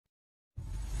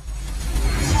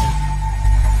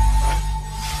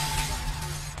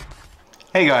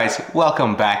Hey guys,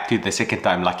 welcome back to the Second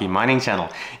Time Lucky Mining channel.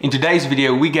 In today's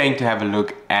video we're going to have a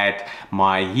look at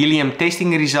my helium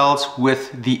testing results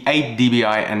with the 8 dBi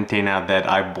antenna that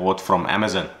I bought from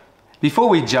Amazon. Before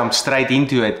we jump straight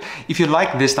into it, if you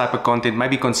like this type of content,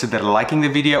 maybe consider liking the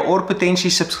video or potentially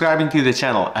subscribing to the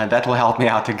channel, and that will help me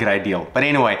out a great deal. But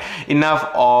anyway, enough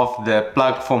of the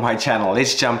plug for my channel,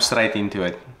 let's jump straight into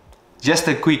it. Just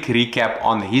a quick recap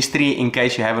on the history in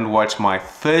case you haven't watched my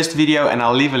first video, and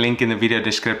I'll leave a link in the video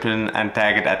description and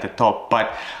tag it at the top.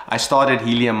 But I started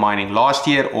helium mining last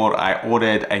year, or I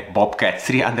ordered a Bobcat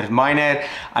 300 miner.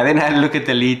 I then had a look at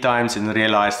the lead times and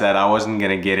realized that I wasn't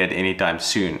going to get it anytime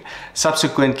soon.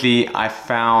 Subsequently, I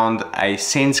found a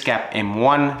SenseCap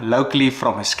M1 locally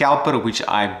from a scalper, which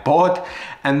I bought.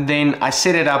 And then I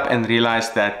set it up and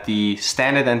realized that the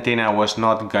standard antenna was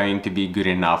not going to be good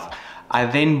enough. I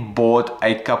then bought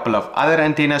a couple of other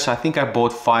antennas. I think I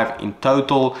bought 5 in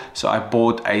total. So I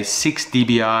bought a 6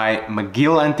 dBi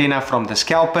McGill antenna from the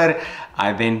scalper.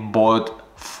 I then bought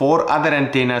 4 other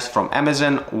antennas from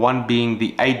Amazon, one being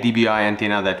the 8 dBi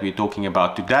antenna that we're talking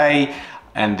about today,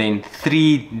 and then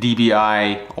 3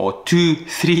 dBi or 2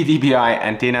 3 dBi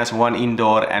antennas, one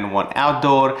indoor and one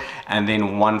outdoor, and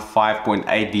then one 5.8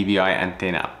 dBi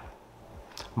antenna.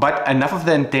 But enough of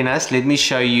the antennas, let me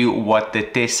show you what the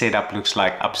test setup looks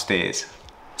like upstairs.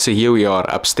 So here we are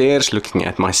upstairs looking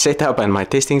at my setup and my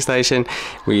testing station.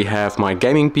 We have my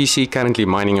gaming PC currently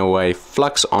mining away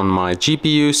flux on my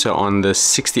GPU, so on the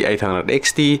 6800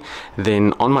 XT.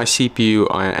 Then on my CPU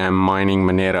I am mining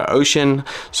Monero Ocean,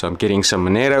 so I'm getting some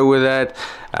Monero with that.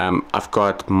 I've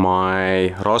got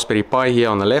my Raspberry Pi here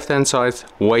on the left hand side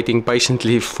waiting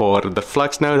patiently for the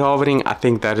flux node hovering. I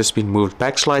think that has been moved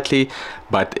back slightly,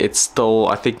 but it's still,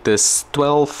 I think, this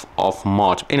 12th of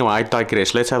March. Anyway, I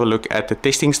digress. Let's have a look at the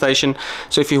testing station.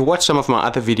 So if you've watched some of my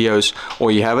other videos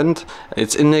or you haven't,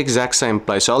 it's in the exact same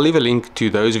place. So I'll leave a link to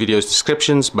those videos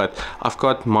descriptions, but I've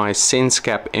got my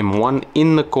SenseCap M1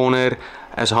 in the corner,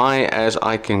 as high as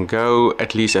I can go,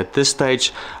 at least at this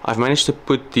stage. I've managed to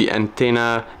put the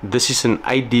antenna, this is an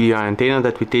 8 dBi antenna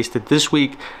that we tested this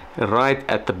week, right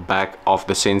at the back of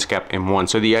the SenseCap M1.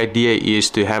 So the idea is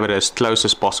to have it as close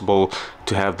as possible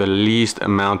to have the least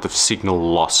amount of signal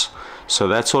loss. So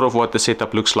that's sort of what the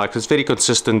setup looks like. It's very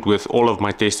consistent with all of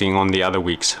my testing on the other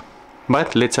weeks.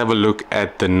 But let's have a look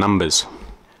at the numbers.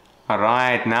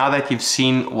 Alright, now that you've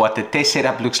seen what the test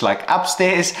setup looks like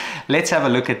upstairs, let's have a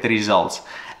look at the results.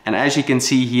 And as you can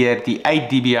see here, the 8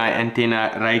 dBi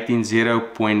antenna rating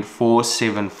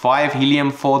 0.475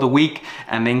 helium for the week,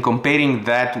 and then comparing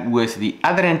that with the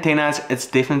other antennas, it's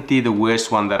definitely the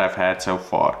worst one that I've had so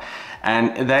far.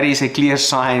 And that is a clear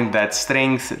sign that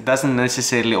strength doesn't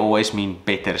necessarily always mean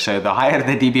better. So the higher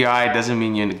the dBi doesn't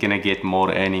mean you're gonna get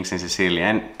more earnings necessarily.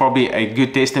 And probably a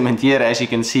good testament here, as you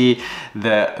can see,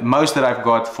 the most that I've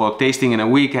got for testing in a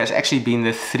week has actually been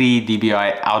the 3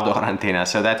 dBi outdoor antenna.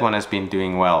 So that one has been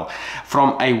doing well.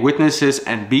 From a witnesses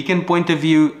and beacon point of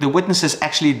view, the witnesses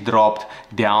actually dropped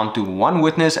down to 1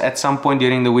 witness at some point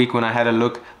during the week when I had a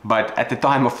look. But at the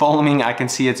time of filming, I can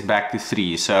see it's back to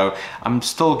 3. So I'm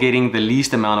still getting the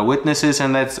least amount of witnesses,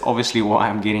 and that's obviously why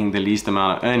I'm getting the least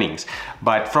amount of earnings.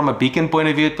 But from a beacon point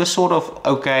of view, it was sort of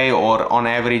okay, or on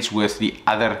average with the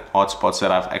other hotspots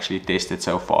that I've actually tested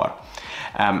so far.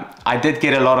 I did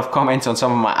get a lot of comments on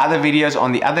some of my other videos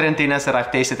on the other antennas that I've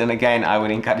tested, and again, I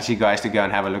would encourage you guys to go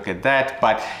and have a look at that.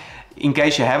 But in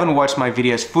case you haven't watched my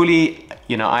videos fully,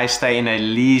 you know, I stay in a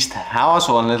leased house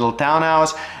or a little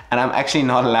townhouse, and I'm actually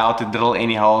not allowed to drill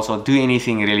any holes or do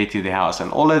anything really to the house.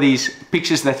 And all of these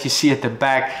pictures that you see at the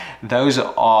back, those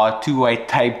are two-way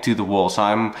tape to the wall. So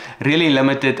I'm really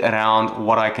limited around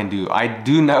what I can do. I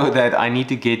do know that I need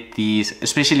to get these,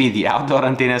 especially the outdoor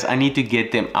antennas, I need to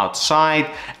get them outside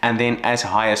and then as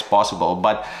high as possible.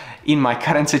 But in my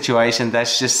current situation,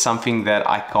 that's just something that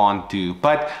I can't do.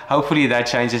 But hopefully that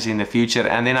changes in the future,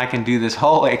 and then I can do this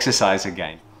whole exercise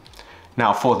again.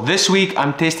 Now for this week,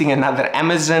 I'm testing another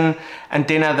Amazon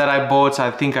antenna that I bought. So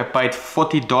I think I paid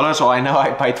 $40, or I know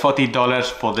I paid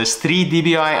 $40 for this 3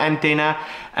 dBi antenna.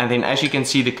 And then as you can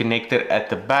see, the connector at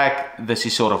the back, this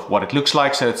is sort of what it looks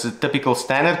like. So it's a typical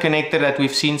standard connector that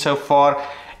we've seen so far.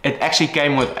 It actually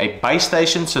came with a base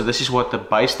station. So this is what the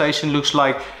base station looks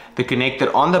like. The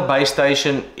connector on the base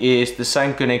station is the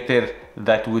same connector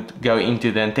that would go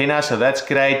into the antenna, so that's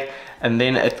great. And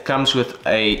then it comes with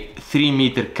a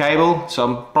 3-meter cable, so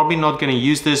I'm probably not going to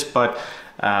use this, but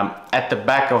at the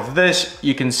back of this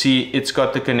you can see it's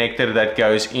got the connector that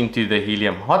goes into the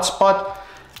helium hotspot.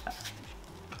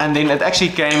 And then it actually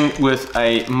came with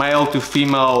a male to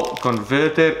female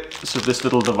converter, so this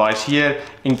little device here,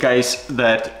 in case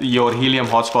that your Helium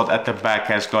hotspot at the back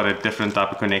has got a different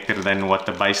type of connector than what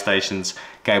the base station's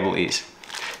cable is.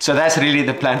 So that's really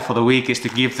the plan for the week, is to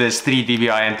give this 3 dBi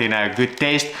antenna a good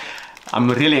test. I'm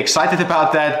really excited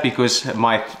about that because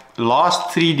my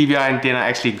last 3 dBi antenna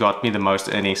actually got me the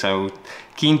most earnings, so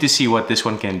keen to see what this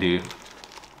one can do.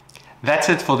 That's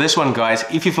it for this one, guys.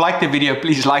 If you've liked the video,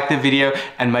 please like the video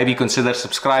and maybe consider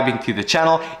subscribing to the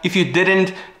channel. If you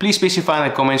didn't, please specify in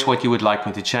the comments what you would like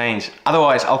me to change.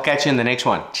 Otherwise, I'll catch you in the next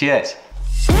one. Cheers!